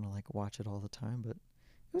 I'm not gonna like watch it all the time, but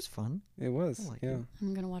it was fun. It was. like yeah. it.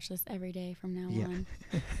 I'm gonna watch this every day from now Yeah. on.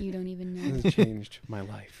 You don't even know. It has changed my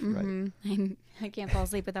life. Right. I can't fall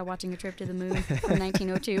asleep without watching A Trip to the Moon from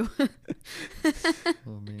 1902.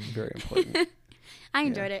 Oh man. Very important. I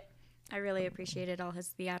enjoyed it. I really appreciated all his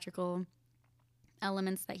theatrical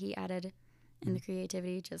elements that he added and the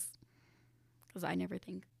creativity, just because I never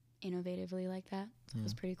think innovatively like that. It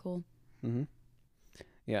was Yeah. pretty cool. Mm-hmm.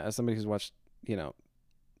 Yeah, as somebody who's watched,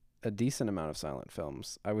 a decent amount of silent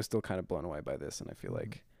films, I was still kind of blown away by this, and I feel Mhm.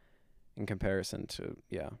 like in comparison to,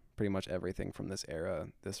 pretty much everything from this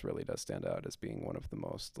era, this really does stand out as being one of the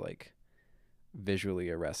most, like, visually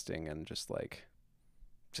arresting and just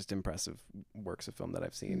impressive works of film that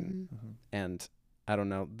I've seen. Mhm. Mhm. And I don't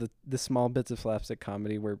know, the small bits of slapstick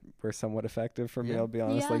comedy were somewhat effective for me, Yeah. I'll be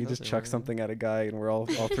honest. Yeah. Like, you Those just are chuck really good. something at a guy and we're all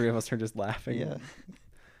three of us are just laughing. Yeah.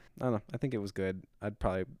 I don't know. I think it was good. I'd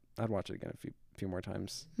watch it again a few more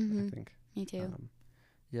times, I Mhm. think. Me too.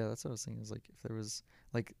 Yeah, that's what I was thinking. Is like if there was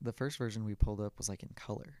like the first version we pulled up was like in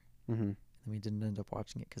color, Mm-hmm. and we didn't end up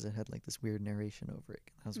watching it because it had like this weird narration over it.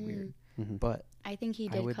 That was weird. Mm-hmm. But I think he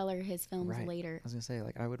I did would- color his films right. later. I was gonna say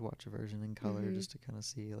like I would watch a version in color Mhm. just to kind of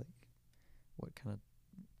see like what kind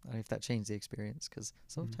of if that changed the experience, because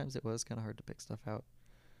sometimes it was kind of hard to pick stuff out.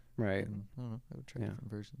 Right. And, I don't know. I would try Yeah. different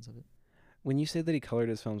versions of it. When you say that he colored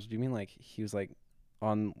his films, do you mean like he was like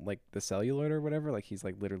on like the celluloid or whatever? Like he's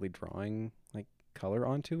like literally drawing like color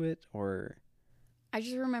onto it, or? I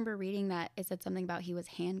just remember reading that it said something about he was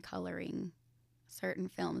hand coloring certain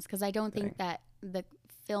films, because I don't think that the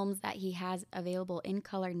films that he has available in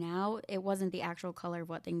color now, it wasn't the actual color of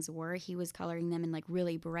what things were. He was coloring them in like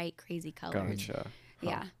really bright, crazy colors. Gotcha. Huh.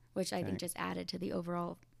 Yeah, which I Dang. think just added to the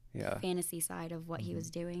overall Yeah. fantasy side of what he was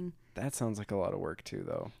doing. That sounds like a lot of work too,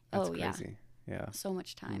 though. That's Oh, yeah. crazy. Yeah. So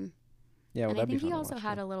much time. Yeah. Well, And I that'd be think he fun to also watch,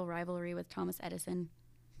 had too. a little rivalry with Thomas Edison.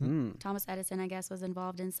 Mm. Thomas Edison, I guess, was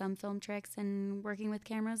involved in some film tricks and working with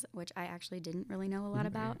cameras, which I actually didn't really know a lot Mhm.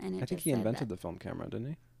 about. And it I think just he said invented that- the film camera, didn't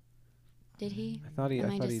he? Did he? I thought he. Am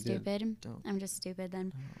I I thought just he did. stupid? Don't I'm just stupid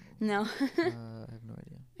then. know. No, I have no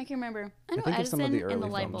idea. I can remember. I I know think of some of Edison the early and the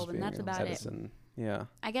light films bulb, and being that's about it. Edison. Yeah.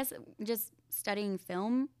 I guess just studying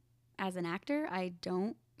film as an actor, I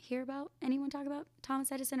don't hear about anyone talk about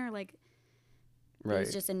Thomas Edison or like Right.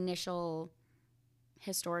 these just initial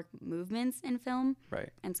historic movements in film. Right.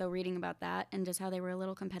 And so reading about that and just how they were a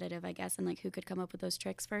little competitive, I guess, and like who could come up with those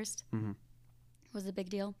tricks first Mm-hmm. was a big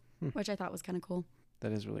deal, Hmm. which I thought was kind of cool.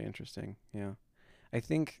 That is really interesting. Yeah. I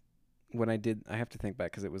think when I have to think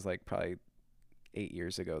back because it was like probably 8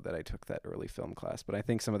 years ago that I took that early film class. But I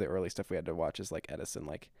think some of the early stuff we had to watch is like Edison,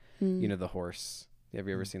 like, Mm. you know, the horse. Have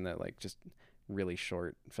you ever Mm. seen that, like, just really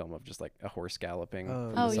short film of just like a horse galloping?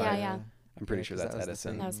 from Oh, the yeah, side? yeah. I'm pretty Yeah, sure 'cause that's that was the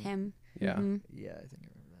Edison. thing. That was him. Yeah. Mhm. Yeah, I think I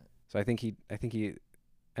remember that. So I think he,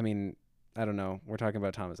 I mean, I don't know. We're talking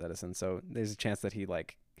about Thomas Edison, so there's a chance that he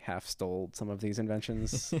like half stole some of these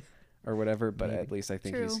inventions or whatever. But Maybe. at least I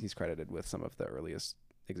think True. he's credited with some of the earliest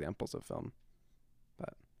examples of film.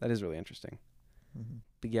 But that is really interesting. Mm-hmm.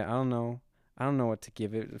 But yeah, I don't know what to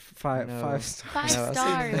give it. Five No. stars. Five No, I was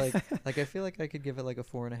stars. thinking, like I feel like I could give it like a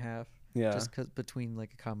 4.5. Yeah. Just 'cause between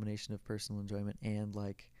like a combination of personal enjoyment and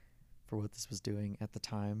like for what this was doing at the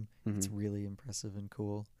time, it's Mhm. really impressive and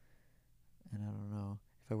cool. And I don't know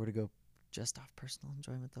if I were to go just off personal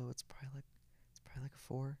enjoyment though, it's probably like a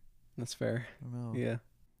 4. That's fair. I don't know. Yeah.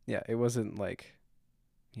 Yeah. It wasn't like,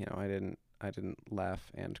 I didn't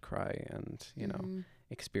laugh and cry and Mhm.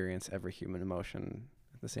 experience every human emotion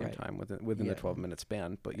at the same Right. time within Yeah. the 12-minute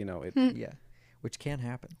span. But it Yeah, which can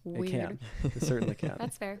happen. Weird. can. It certainly can.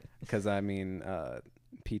 That's fair. Because I mean,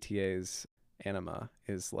 PTA's Anima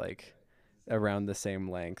is like around the same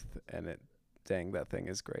length, and that thing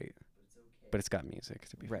is great. But it's got music,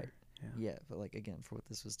 to be Right. fair. Yeah, but like again, for what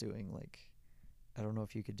this was doing, like I don't know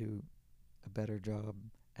if you could do a better job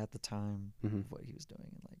at the time Mhm. of what he was doing,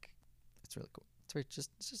 and like it's really cool. It's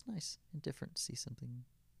just nice and different to see something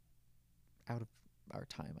out of our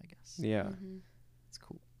time, I guess. Yeah. Mhm. It's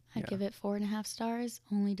cool. I'd Yeah. give it 4.5 stars,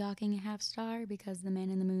 only docking a half star because the man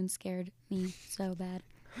in the moon scared me so bad.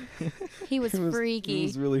 He was freaky. It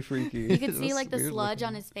was really freaky. You could It see was like the weird sludge looking.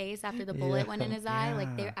 on his face after the bullet went in his eye.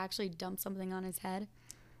 Like they Yeah. actually dumped something on his head.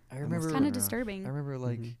 I That must remember have Kind been of rough. disturbing. I remember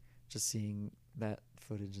like Mhm. just seeing that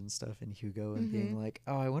footage and stuff in Hugo and being Mhm. like,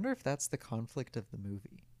 oh, I wonder if that's the conflict of the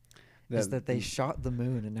movie. Is that they mm. shot the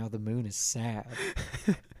moon and now the moon is sad.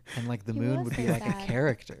 And like the He moon was would be so like sad. a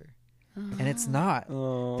character. And it's not.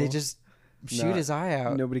 Oh. They just shoot not- his eye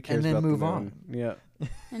out, Nobody cares and then about move the on. moon. Yeah.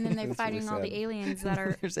 And then they're That's really fighting all the sad. aliens that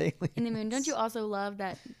are There's aliens. in the moon. Don't you also love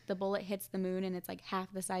that the bullet hits the moon and it's like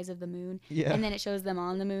half the size of the moon? Yeah. And then it shows them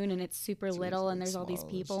on the moon and it's super It's little really and there's all these small,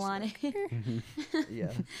 it's people just on like- it. Mhm.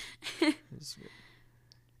 Yeah. It was,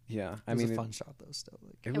 Yeah. I it was mean, a fun shot though. Still,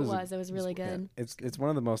 like, It was really yeah, good. it's one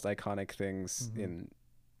of the most iconic things Mhm. in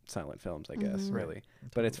silent films, I guess, Mhm. really.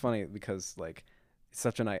 But it's funny because like it's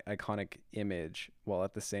such an iconic image, while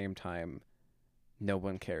at the same time, no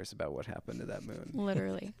one cares about what happened to that moon.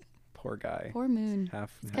 Literally. Poor guy. Poor moon.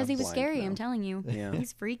 Half Because he was blind scary, now. I'm telling you. Yeah,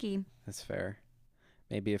 He's freaky. that's fair.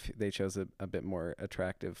 Maybe if they chose a bit more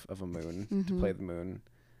attractive of a moon to Mhm. play the moon,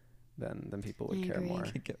 then people would I care agree. more.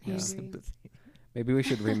 Could get I more agree. sympathy. Maybe we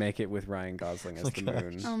should remake it with Ryan Gosling as Oh the my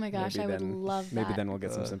moon. Oh my gosh, Maybe I would then- love that. Maybe then we'll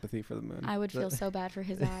get some Uh, sympathy for the moon. I would feel so bad for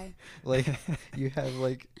his eye. Like you have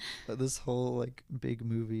like this whole like big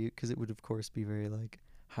movie, because it would of course be very like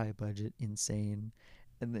high budget, insane,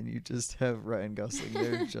 and then you just have Ryan Gosling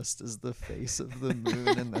there just as the face of the moon,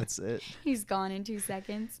 and that's it. He's gone in 2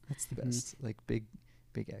 seconds. That's the Mhm. best like big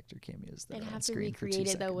actor cameos that They'd are on have to screen for 2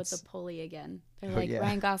 recreate it though with the seconds. pulley again. They're Oh, like, yeah.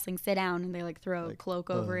 Ryan Gosling, sit down, and they like throw a Like, cloak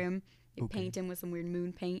over him. They okay. paint him with some weird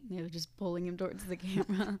moon paint, and they're just pulling him towards the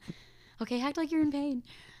camera. Okay, act like you're in pain.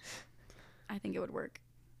 I think it would work.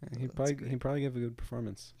 He'd that's probably great. he'd probably give a good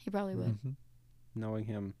performance. He probably would. Mhm. Knowing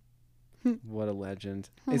him, what a legend.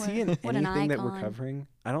 What Is he in what an anything that we're icon. covering?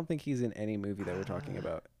 I don't think he's in any movie that we're talking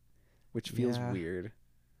about, which feels Yeah. weird.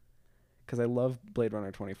 Because I love Blade Runner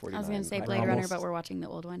I 2049. was gonna say I Blade Runner, almost- but we're watching the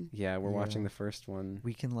old one. Yeah, we're watching Yeah. the first one.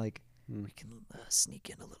 We can like Mm, we can sneak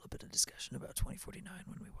in a little bit of discussion about 2049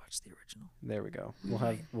 when we watch the original. there we go.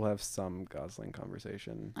 Okay. We'll have some Gosling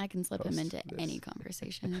conversation. I can slip him Post into any this.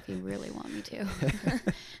 conversation if you really want me to.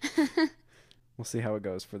 We'll see how it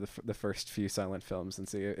goes for the first few silent films and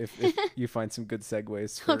see if you find some good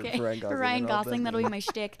segues for, Okay, for Ryan Gosling. For Ryan and all Gosling, that. that'll be my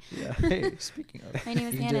shtick. Yeah. Hey, speaking of, My name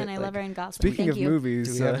is You Hannah, did, and I like- love Ryan Gosling. Speaking Thank of you. movies,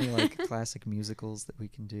 do we have any like classic musicals that we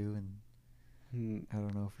can do? And mm, I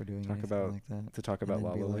don't know if we're doing Talk anything about like that. to talk And about then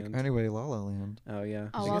La be La like, Land. anyway, La La Land. Oh yeah.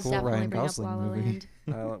 Oh, It's a I'll cool definitely Ryan bring Gosling up La La movie.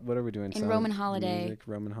 Land. What are we doing? And Roman Holiday. Music,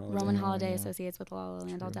 Roman Holiday. Roman Oh, Holiday yeah. associates with La La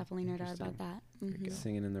Land. I'll True. definitely nerd out Interesting. about that. There you Mhm. go.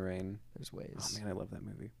 Singing in the Rain. There's Oh ways. man, I love that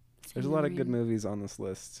movie. There's Singing a in lot the of good Rain. movies on this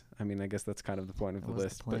list. I mean, I guess that's kind of the point of That the was the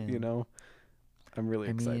list, but you plan. know, I'm really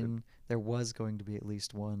I excited. mean, there was going to be at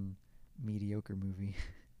least one mediocre movie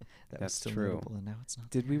that was That's still true. notable, and now it's not.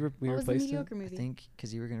 Did we What was the replace it? mediocre I movie? think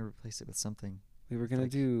because you were going to replace it with something. We were gonna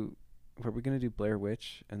like- do. Were we gonna do Blair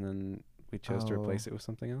Witch, and then we chose to replace Oh. it with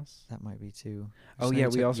something else? That might be too. Oh yeah,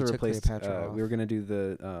 we also replaced. Cleopatra We were off. gonna do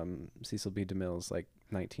the Cecil B. DeMille's like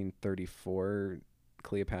 1934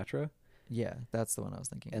 Cleopatra, Yeah, that's the one I was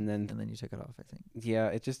thinking. and then you took it off. I think. yeah,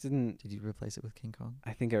 it just didn't. Did you replace it with King Kong?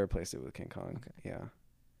 I think I replaced it with King Kong. Okay. Yeah,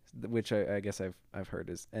 which I guess I've heard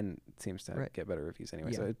is and it seems to Right. get better reviews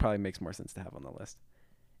anyway. So Yeah. it probably makes more sense to have on the list.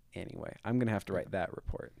 Anyway, I'm gonna have to Yeah. write that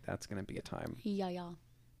report. That's gonna be a time. Yeah, yeah.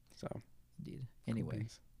 So Indeed. Anyway,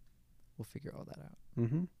 we'll figure all that out.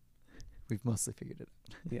 Mm-hmm. We've mostly figured it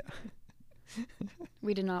out. Yeah.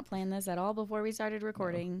 We did not plan this at all before we started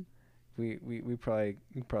recording. We probably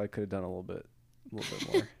could have done a little bit more.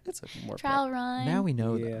 It's okay. More Trial run. Now we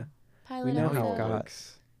know. Yeah. Though. pilot we know episode. how it episode. Got-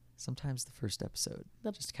 works. Sometimes the first episode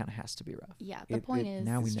The- just kind of has to be rough. Yeah, the It- point it- is,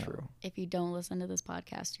 Now we It's know. true. if you don't listen to this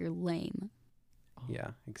podcast, you're lame. Oh,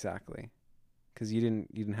 Yeah, exactly. Because you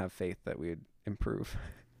didn't have faith that we'd improve.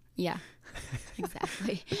 Yeah,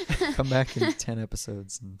 exactly. Come back in 10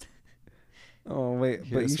 episodes and Oh wait,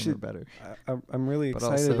 hear but us you when should. we're better. I'm really But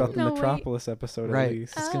excited also- about the No, wait. Metropolis episode at Right.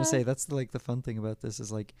 least. I was gonna say that's like the fun thing about this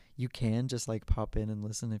is like you can just like pop in and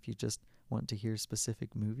listen if you just want to hear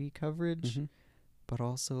specific movie coverage, Mhm. but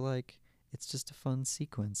also like it's just a fun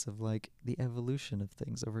sequence of like the evolution of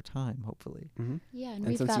things over time. Hopefully, Mhm. Yeah, and, And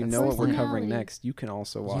we've since got you know what we're covering personality. next, you can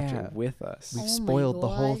also watch Yeah. it with us. we've Oh my spoiled the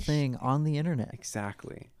whole gosh. thing on the internet.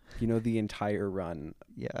 Exactly. You know the entire run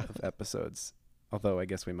Yeah, of episodes. Although I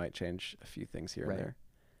guess we might change a few things here Right. and there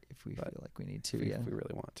if we but feel like we need if to. we, Yeah, if we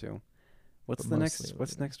really want to. What's But the mostly next? it'll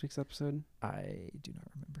What's be there. next week's episode? I do not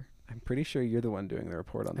remember. I'm pretty sure you're the one doing the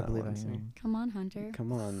report on I that believe one. I so am. Come on, Hunter.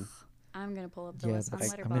 Come on. I'm gonna pull up the Yeah, list on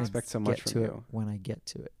that's, I'm I'm gonna gonna expect Letterboxd. so much get from to you. it when I get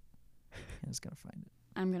to it. I was gonna find it.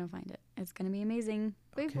 I'm gonna find it. It's gonna be amazing.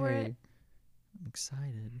 Wait for it. I'm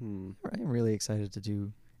excited. Hmm. I'm really excited to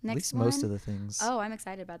do at Next least one. most of the things. Oh, I'm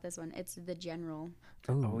excited about this one. It's The General.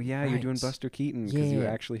 Oh yeah, you're doing right. Buster Keaton because you Yeah.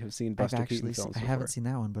 actually have seen I've Buster actually Keaton seen, films I before. haven't seen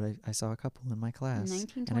that one, but I saw a couple in my class, and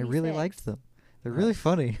I 1926. really liked them. They're really Nice.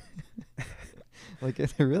 funny. Like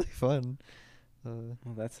they're really fun. Well,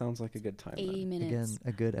 that sounds like a good time. 80 then. minutes. Again,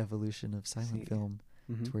 a good evolution of silent See. film,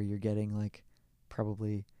 Mhm. to where you're getting like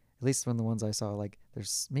probably at least from the ones I saw, like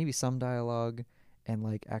there's maybe some dialogue and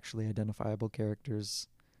like actually identifiable characters,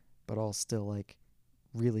 but all still like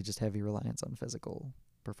really just heavy reliance on physical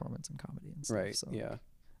performance and comedy and stuff. Right. So Yeah.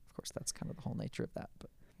 of course that's kind of the whole nature of that. But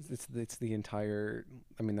It's the entire.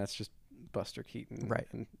 I mean, that's just Buster Keaton, Right.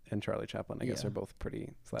 and Charlie Chaplin. I guess Yeah. are both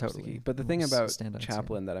pretty slapsticky. Totally. But the thing Most about standouts, yeah.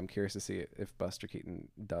 Chaplin that I'm curious to see if Buster Keaton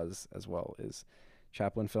does as well is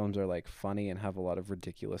Chaplin films are like funny and have a lot of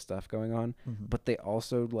ridiculous stuff going on, but they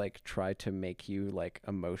also like try to make you like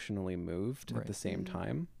emotionally moved at Right. the same Mm.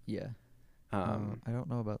 time. yeah. Um, I don't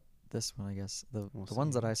know about this one. I guess the We'll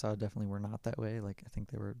ones see. that I saw definitely were not that way. Like I think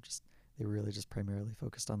they were really just primarily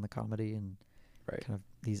focused on the comedy and Right. kind of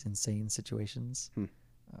these insane situations. Hmm.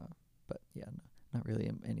 But yeah, no, not really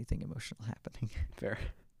anything emotional happening. Fair.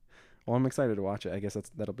 Well, I'm excited to watch it. I guess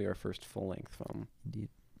that'll be our first full length film Indeed.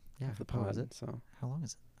 Yeah. of the Oh, pod. is it? So How long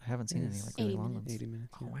is it? I haven't seen any It's like really 80 long minutes. ones. 80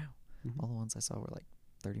 minutes. Oh yeah. wow! Mhm. All the ones I saw were like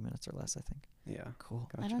 30 minutes or less. I think. Yeah. Cool.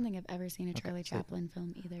 Gotcha. I don't think I've ever seen a Okay, Charlie so- Chaplin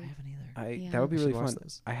film either. I haven't either. I Yeah. that would be I should really watch fun.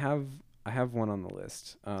 those. I have one on the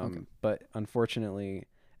list. Okay. But unfortunately,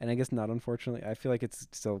 and I guess not unfortunately, I feel like it's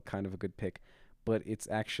still kind of a good pick, but it's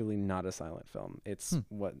actually not a silent film. It's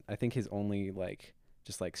what I think his only like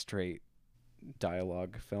just like straight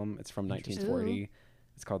dialogue film. It's from Interesting. 1940.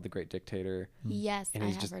 It's called The Great Dictator. Yes, And I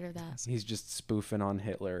he's have just- heard of that. He's just spoofing on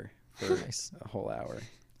Hitler for Nice. a whole hour.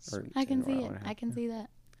 Or I can an see hour it. and a half. I can see that.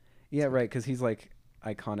 Yeah, right, because he's like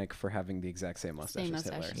iconic for having the exact same mustache Same as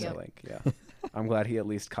mustache, Hitler. yep. So like, yeah, I'm glad he at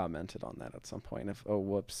least commented on that at some point. Of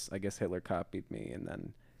whoops, I guess Hitler copied me and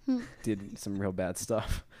then did some real bad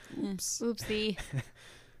stuff. Oops. Oopsie.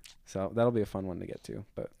 So that'll be a fun one to get to.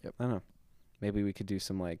 But Yep. I don't know, maybe we could do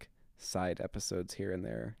some like side episodes here and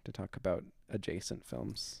there to talk about adjacent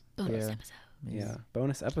films. Bonus Yeah. episode. Maybe. Yeah,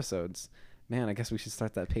 bonus episodes. Man, I guess we should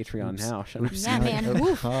start that Patreon Oops. now, shouldn't we? Yeah, man.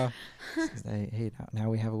 Woof. Hey, now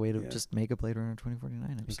we have a way to Yeah. just make a Blade Runner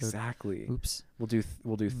 2049 episode. Exactly. Oops.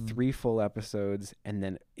 We'll do 3 full episodes and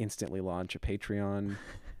then instantly launch a Patreon,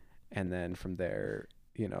 and then from there,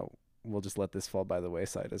 we'll just let this fall by the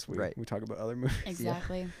wayside as we Right. we talk about other movies.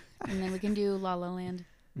 Exactly. And then we can do La La Land.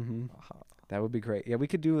 Mm-hmm. That would be great. Yeah, we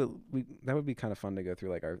could do it. That would be kind of fun to go through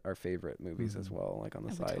like our favorite movies as Mhm. well, like on the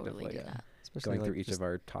I would side totally of do like that. Especially going like through each just of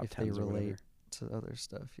our top if they tens or whatever. relate to other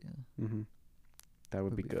stuff. Yeah. Mm-hmm. That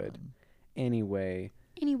would be good. fun. Anyway,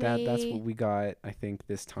 Anyway. that's what we got. I think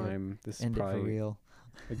this time. This is End it for probably real.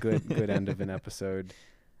 a good end of an episode.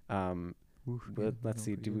 Oof, But yeah, let's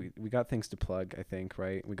see. over Do here. we got things to plug? I think,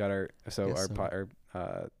 right? We got our Guess so. our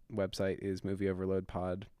website is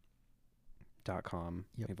movieoverloadpod.com.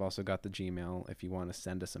 Yep. We've also got the Gmail if you want to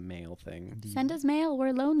send us a mail thing. Indeed. Send us mail.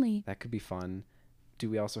 We're lonely. That could be fun. Do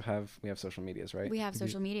we also have social medias, right? We have We do.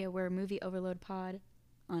 social media. We're Movie Overload Pod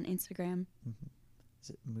on Instagram. Mhm. Is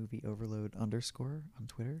it movie overload _ on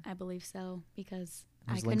Twitter? I believe so because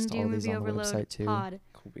There's I links couldn't to all do these Movie on the Overload website, too. Pod.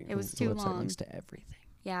 Cool beans. It was The too website long. links to everything.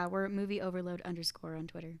 Yeah, we're Movie Overload _ on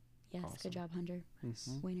Twitter. Yes, Awesome. good job, Hunter.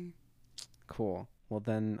 Mhm. Winner. Cool. Well,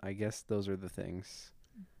 then I guess those are the things.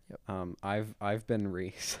 Yep. I've been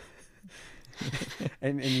Reese,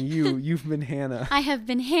 and you've been Hannah, I have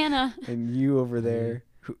been Hannah. and you over I- there.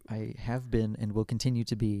 I have been and will continue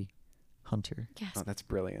to be Hunter. Yes. Oh, that's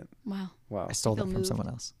brilliant. Wow. Wow. I stole feel that from moved. someone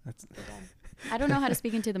else. That's I don't know how to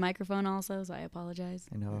speak into the microphone also, so I apologize.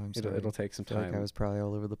 I know. I'm sorry. it'll take some I feel time. like I was probably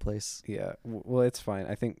all over the place. Yeah. Well, it's fine.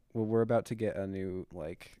 I think we're about to get a new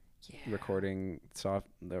Yeah. recording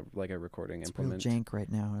like a recording It's real implement. jank right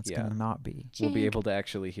now. It's Yeah. gonna not be. We'll be Jank. able to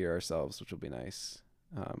actually hear ourselves, which will be nice.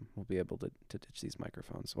 We'll be able to ditch these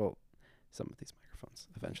microphones. Well, some of these microphones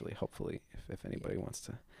eventually, hopefully, if anybody wants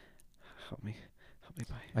to help me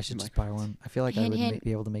buy. I should new just buy microphones. one. I feel like I Hint, would hint.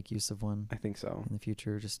 be able to make use of one I think so. in the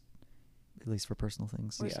future, just at least for personal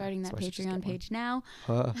things. We're Yeah, starting that so I should just Patreon get one. page now.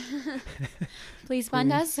 Huh. Please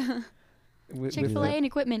fund us. With Chick-fil-A the- and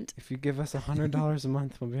equipment. if you give us $100 a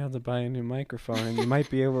month, we'll be able to buy a new microphone, and you might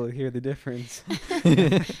be able to hear the difference.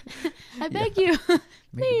 I beg you.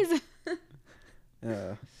 Maybe. Please.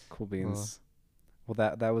 Cool beans. Well,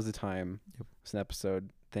 that was the time. Yep. It's an episode.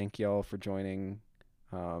 Thank y'all for joining.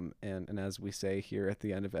 And as we say here at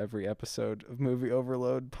the end of every episode of Movie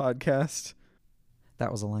Overload podcast.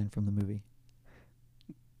 That was a line from the movie.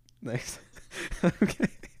 Nice. Okay.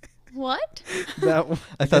 What? That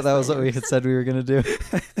I thought that was what we had said we were gonna do.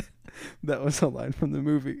 that was a line from the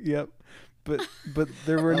movie. Yep. But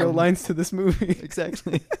there were no lines to this movie.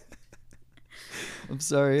 Exactly. I'm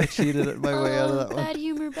sorry, I cheated at my way out of that one. Bad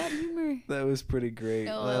humor, bad humor. That was pretty great.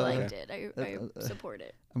 No, I Well, liked okay. it. I support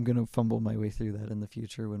it. I'm gonna fumble my way through that in the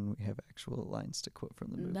future when we have actual lines to quote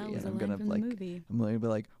from the movie. That was and a I'm line gonna from the movie. I'm gonna be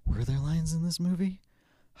like, were there lines in this movie?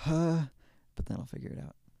 Huh? But then I'll figure it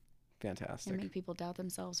out. Fantastic. And make people doubt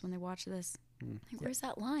themselves when they watch this. Mm. Like, where's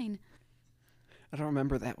that line? I don't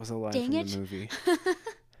remember that was a line Dang from it. the movie.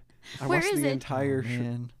 I Where watched is the it? entire Oh,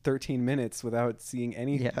 man. 13 minutes without seeing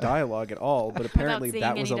any Yeah. dialogue at all, but apparently seeing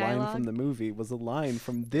that was a any line dialogue? from the movie, was a line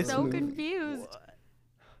from this So movie. confused.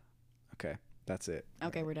 Okay, that's it.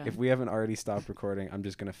 Okay, we're done. If we haven't already stopped recording, I'm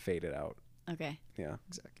just going to fade it out. Okay. Yeah,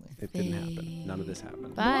 Exactly. it didn't happen. None of this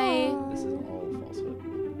happened. Bye. This is all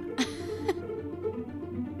falsehood.